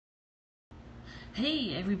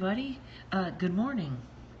Hey everybody, good morning.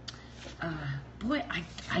 Uh, Boy,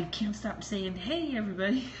 I can't stop saying hey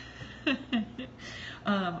everybody.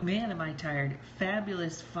 Man, am I tired.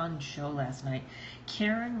 Fabulous, fun show last night.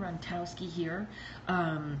 Karen Runtowski here.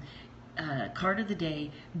 Card of the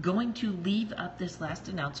day, going to leave up this last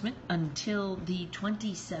announcement until the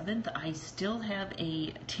 27th. I still have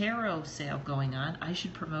a tarot sale going on. I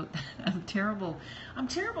should promote that. I'm terrible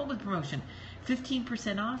with promotion.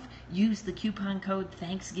 15% off. Use the coupon code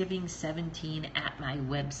Thanksgiving17 at my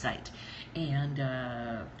website. And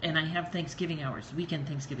I have Thanksgiving hours, weekend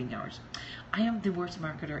Thanksgiving hours. I am the worst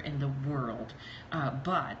marketer in the world,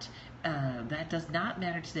 but that does not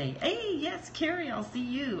matter today. Hey, yes, Carrie, I'll see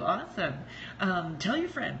you. Awesome. Tell your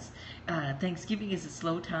friends. Thanksgiving is a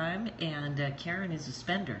slow time, and Karen is a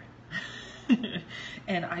spender.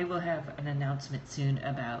 And I will have an announcement soon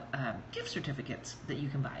about gift certificates that you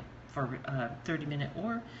can buy for 30-minute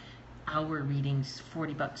or hour readings,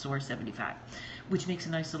 $40 or $75, which makes a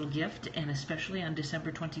nice little gift. And especially on December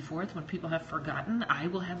 24th, when people have forgotten, I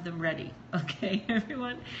will have them ready. Okay,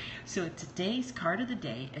 everyone? So today's card of the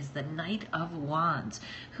day is the Knight of Wands,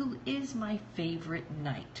 who is my favorite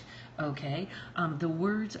knight. Okay, the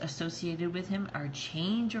words associated with him are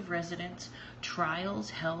change of residence, trials,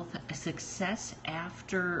 health, success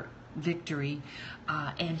after victory,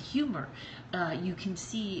 and humor. You can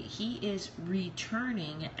see he is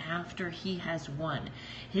returning after he has won.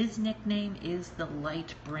 His nickname is the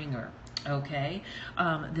Light Bringer. Okay,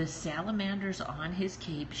 the salamanders on his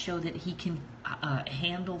cape show that he can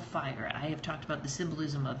handle fire. I have talked about the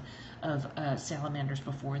symbolism of salamanders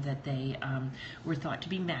before, that they were thought to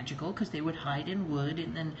be magical because they would hide in wood,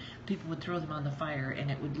 and then people would throw them on the fire,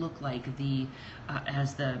 and it would look like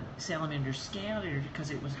as the salamanders scattered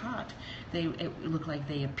because it was hot, it looked like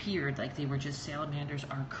they appeared like they were just salamanders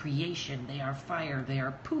are creation. They are fire. They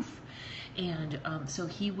are poof. And so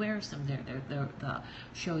he wears them there. The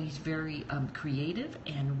show he's very creative,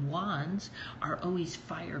 and wands are always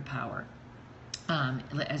firepower.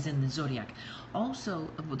 As in the zodiac. Also,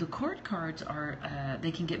 the court cards are,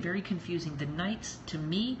 they can get very confusing. The knights, to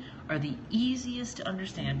me, are the easiest to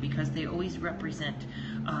understand because they always represent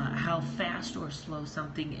how fast or slow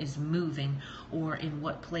something is moving, or in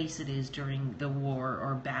what place it is during the war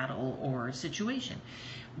or battle or situation.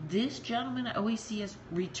 This gentleman I always see as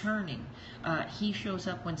returning. He shows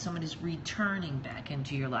up when someone is returning back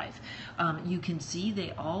into your life. You can see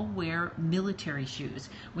they all wear military shoes.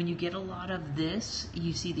 When you get a lot of this,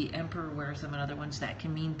 you see the emperor wears them and other ones. That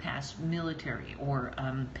can mean past military or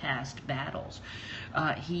past battles.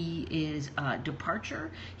 He is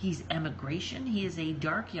departure. He's emigration. He is a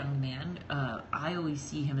dark young man. I always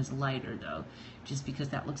see him as lighter, though, just because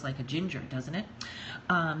that looks like a ginger, doesn't it?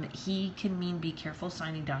 He can mean be careful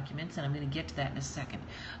signing documents, and I'm going to get to that in a second.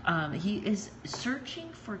 He is searching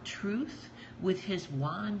for truth with his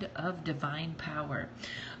wand of divine power.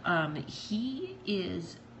 He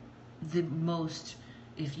is the most,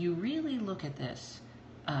 if you really look at this,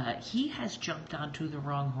 he has jumped onto the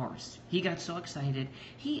wrong horse. He got so excited.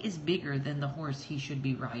 He is bigger than the horse he should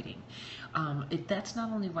be riding. That's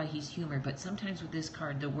not only why he's humor, but sometimes with this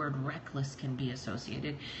card, the word reckless can be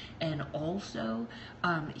associated. And also,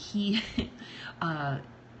 like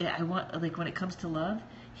when it comes to love,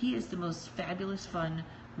 he is the most fabulous, fun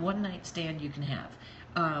one-night stand you can have.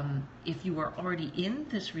 If you are already in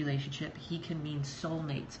this relationship, he can mean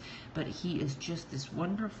soulmates, but he is just this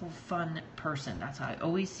wonderful, fun person. That's how I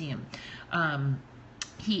always see him.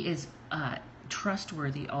 He is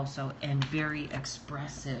trustworthy also, and very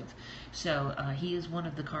expressive. So he is one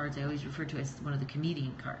of the cards I always refer to as one of the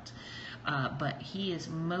comedian cards. But he is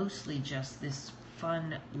mostly just this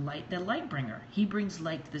fun light, the light bringer. He brings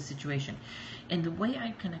light to the situation. And the way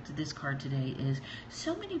I connected this card today is,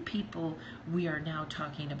 so many people, we are now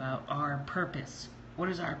talking about our purpose. What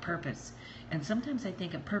is our purpose? And sometimes I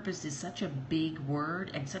think a purpose is such a big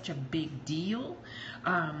word and such a big deal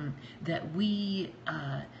that we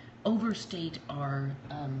overstate our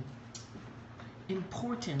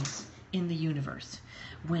importance in the universe,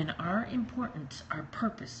 when our importance, our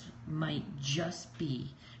purpose, might just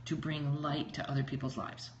be to bring light to other people's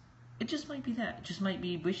lives. It just might be that. It just might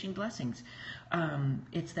be wishing blessings.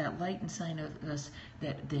 It's that light inside of us,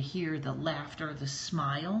 that the laughter, the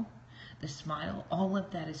smile, all of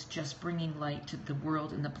that is just bringing light to the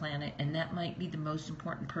world and the planet, and that might be the most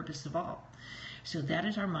important purpose of all. So that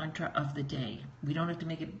is our mantra of the day. We don't have to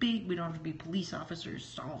make it big. We don't have to be police officers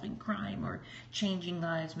solving crime or changing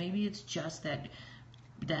lives. Maybe it's just that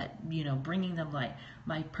bringing them light.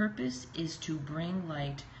 My purpose is to bring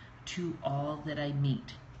light to all that I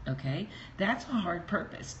meet. Okay, that's a hard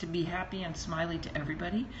purpose. To be happy and smiley to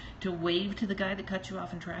everybody, to wave to the guy that cut you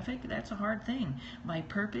off in traffic, that's a hard thing. My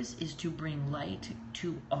purpose is to bring light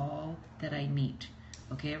to all that I meet.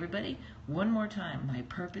 Okay, everybody? One more time. My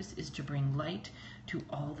purpose is to bring light to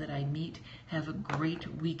all that I meet. Have a great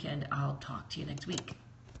weekend. I'll talk to you next week.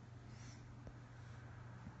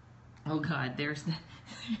 Oh God, there's the,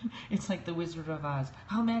 it's like the Wizard of Oz.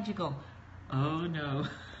 How magical. Oh no.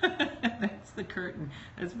 That's the curtain.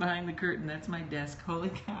 That's behind the curtain. That's my desk. Holy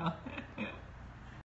cow.